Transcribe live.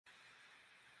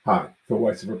Hi, Phil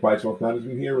Weiss of Price Wealth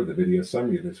Management here with a video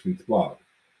summary of this week's blog,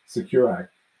 Secure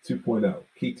Act 2.0,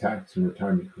 Key Tax and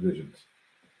Retirement Provisions.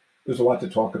 There's a lot to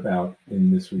talk about in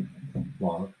this week's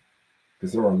blog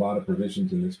because there are a lot of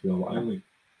provisions in this bill. I only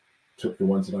took the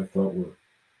ones that I thought were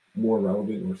more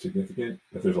relevant or significant,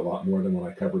 but there's a lot more than what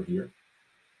I covered here.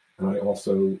 And I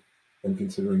also am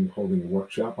considering holding a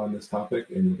workshop on this topic,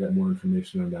 and you'll get more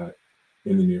information on that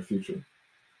in the near future.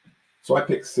 So I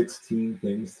picked 16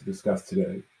 things to discuss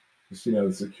today. Just so you know,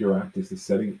 the Secure Act is the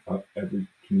setting every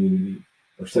community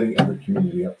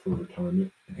up for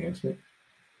retirement enhancement.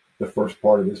 The first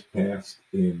part of this passed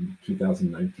in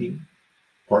 2019.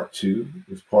 Part two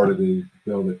was part of the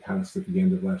bill that passed at the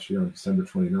end of last year on December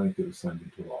 29th. It was signed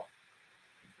into law.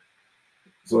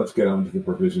 So let's get on to the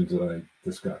provisions that I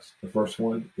discussed. The first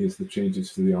one is the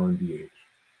changes to the R&D age.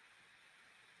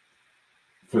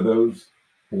 For those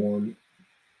born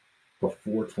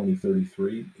before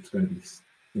 2033, it's going to be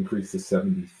increased to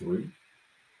 73.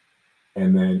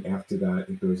 And then after that,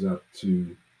 it goes up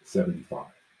to 75.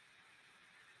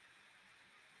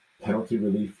 Penalty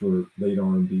relief for late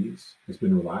R&Ds has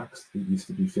been relaxed. It used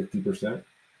to be 50%.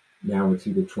 Now it's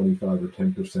either 25 or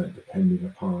 10%, depending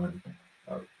upon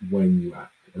when you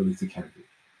act, or at least it can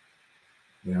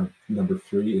be. Now, number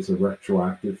 3 is a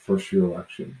retroactive first-year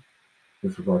election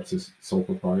with regards to sole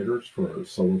proprietors for a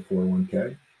solo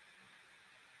 401k.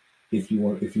 If you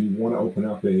want to open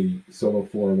up a solo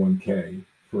 401k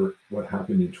for what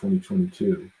happened in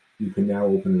 2022, you can now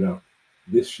open it up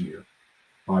this year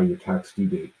by your tax due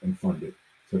date and fund it.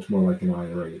 So it's more like an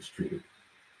IRA is treated.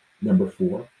 Number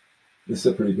 4, this is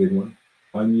a pretty big one.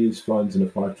 Unused funds in a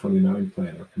 529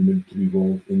 plan are permitted to be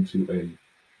rolled into a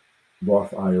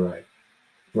Roth IRA.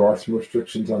 There are some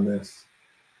restrictions on this.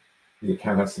 The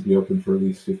account has to be open for at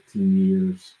least 15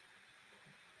 years.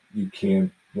 You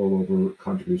can't roll over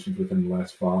contributions within the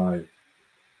last 5.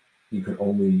 You can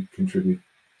only contribute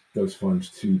those funds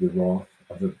to the Roth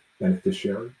of the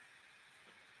beneficiary.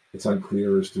 It's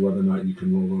unclear as to whether or not you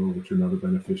can roll it over to another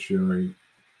beneficiary,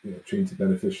 change the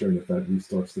beneficiary, and if that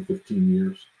restarts the 15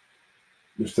 years.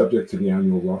 You're subject to the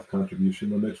annual Roth contribution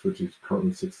limits, which is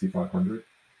currently $6,500.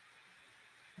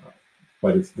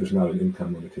 But there's not an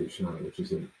income limitation on it, which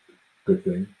is a good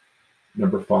thing.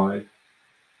 Number 5,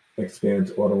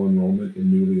 expands auto enrollment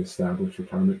in newly established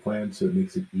retirement plans, so it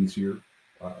makes it easier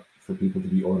for people to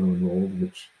be auto enrolled,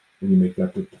 which when you make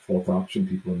that the default option,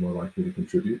 people are more likely to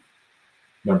contribute.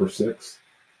 Number 6,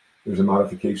 there's a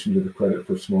modification to the credit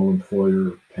for small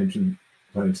employer pension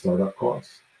plan startup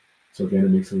costs. So again, it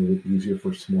makes it a little bit easier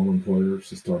for small employers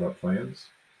to start up plans.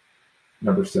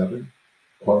 Number 7,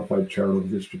 qualified charitable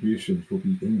distributions will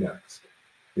be indexed.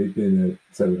 They've been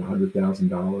set at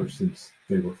 $100,000 since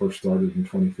they were first started in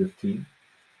 2015.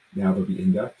 Now they'll be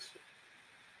indexed.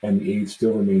 And the age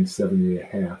still remains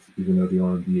 70.5, even though the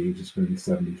R&D age is going to be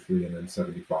 73 and then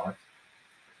 75.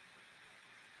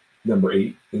 Number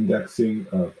 8, indexing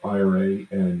of IRA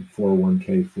and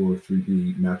 401k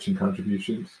 403b matching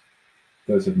contributions.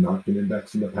 Those have not been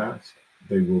indexed in the past.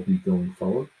 They will be going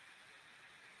forward.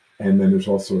 And then there's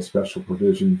also a special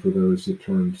provision for those that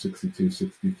turn 62,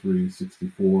 63,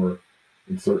 64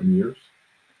 in certain years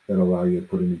that allow you to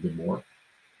put in even more.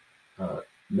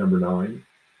 Number 9,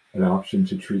 an option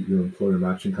to treat your employer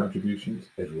matching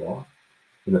contributions as Roth.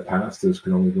 In the past, those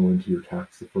could only go into your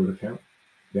tax-deferred account.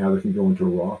 Now they can go into a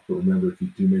Roth, but remember, if you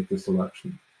do make this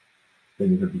election, then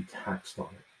you're going to be taxed on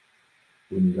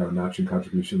it. When you got a matching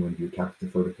contribution when your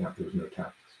tax-deferred account, there's no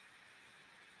tax.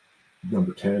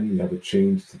 Number 10, you have a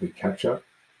change to the catch-up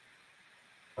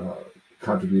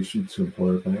contribution to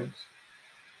employer plans.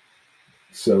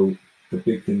 So the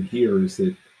big thing here is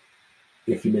that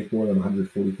if you make more than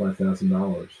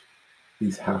 $145,000,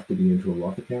 these have to be into a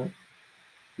Roth account.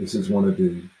 This is one of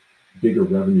the bigger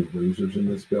revenue raisers in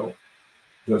this bill.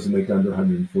 Those that make under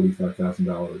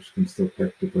 $145,000 can still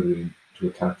pick to put it into a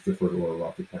tax-deferred or a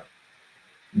Roth account.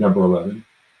 Number 11,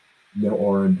 no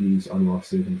R&Ds on Roth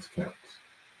savings accounts.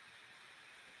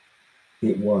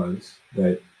 It was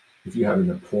that if you had an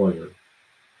employer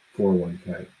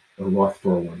 401k or Roth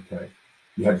 401k,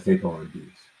 you had to take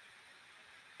R&Ds.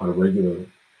 On a regular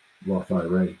Roth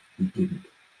IRA, you didn't.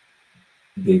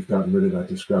 They've gotten rid of that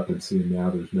discrepancy, and now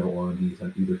there's no R&Ds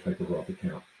on either type of Roth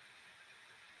account.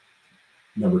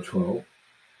 Number 12,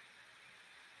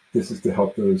 this is to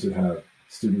help those that have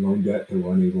student loan debt that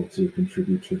were unable to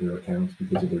contribute to their accounts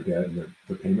because of their debt and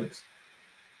their payments.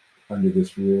 Under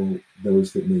this rule,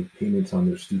 those that make payments on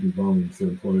their student loans, their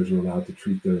employers are allowed to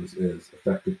treat those as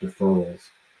effective deferrals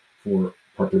for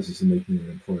purposes of making an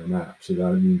employer match. So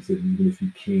that means that even if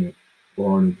you can't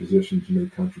or aren't in a position to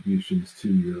make contributions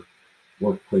to your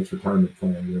workplace retirement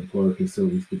plan, your employer can still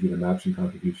at least give you the matching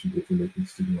contribution if you're making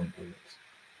student loan payments.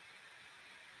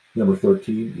 Number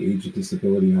 13, the age of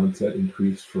disability onset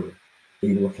increased for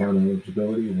ABLE account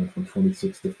eligibility and went from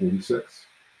 26 to 46.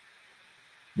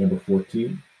 Number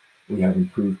 14, we have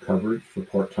improved coverage for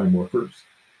part-time workers.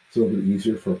 It's a little bit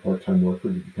easier for a part-time worker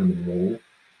to become enrolled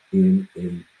in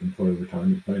an employer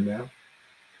retirement plan now.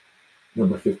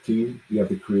 Number 15, we have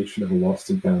the creation of a lost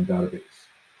and found database.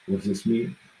 What does this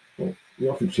mean? Well, we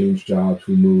often change jobs,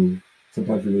 we move,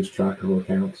 sometimes we lose track of our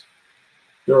accounts.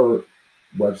 There are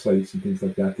websites and things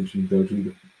like that that you can go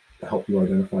to help you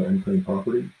identify unclaimed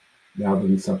property. Now there'll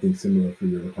be something similar for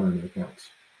your retirement accounts.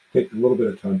 Take a little bit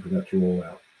of time for that to roll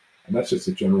out. And that's just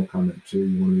a general comment too.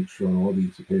 You want to make sure on all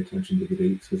these you pay attention to the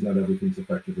dates because not everything's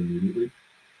effective immediately.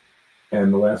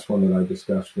 And the last one that I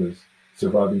discussed was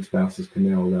surviving spouses can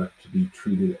now elect to be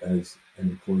treated as an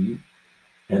employee.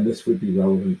 And this would be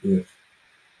relevant if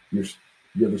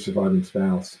you're the surviving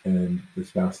spouse and the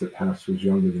spouse that passed was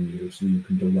younger than you, so you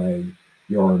can delay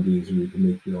your RMDs or you can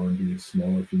make your RMDs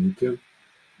smaller if you need to.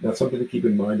 Now, something to keep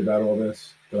in mind about all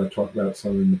this that I talk about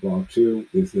some in the blog too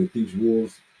is that these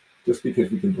rules, just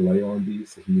because we can delay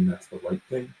RMDs doesn't mean that's the right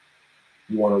thing.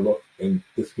 You want to look, and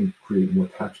this can create more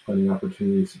tax planning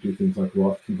opportunities to do things like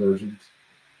Roth conversions.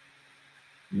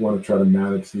 You want to try to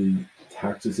manage the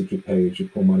taxes that you pay as you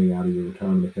pull money out of your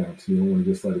retirement accounts. You don't want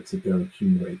to just let it sit there and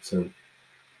accumulate. So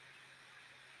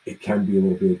it can be a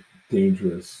little bit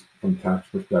dangerous from tax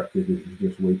perspective if you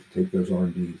just wait to take those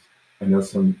RMDs. I know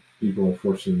some people are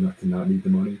fortunate enough to not need the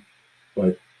money,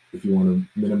 but if you want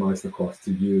to minimize the cost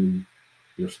to you,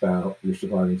 your spouse, your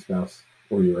surviving spouse,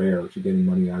 or your heirs are getting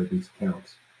money out of these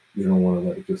accounts, you don't want to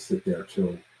let it just sit there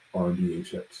till RMD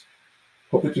age hits.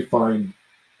 Hope that you find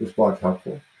this blog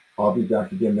helpful. I'll be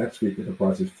back again next week with the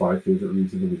process 5 favorite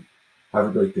reads of the week. Have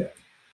a great day.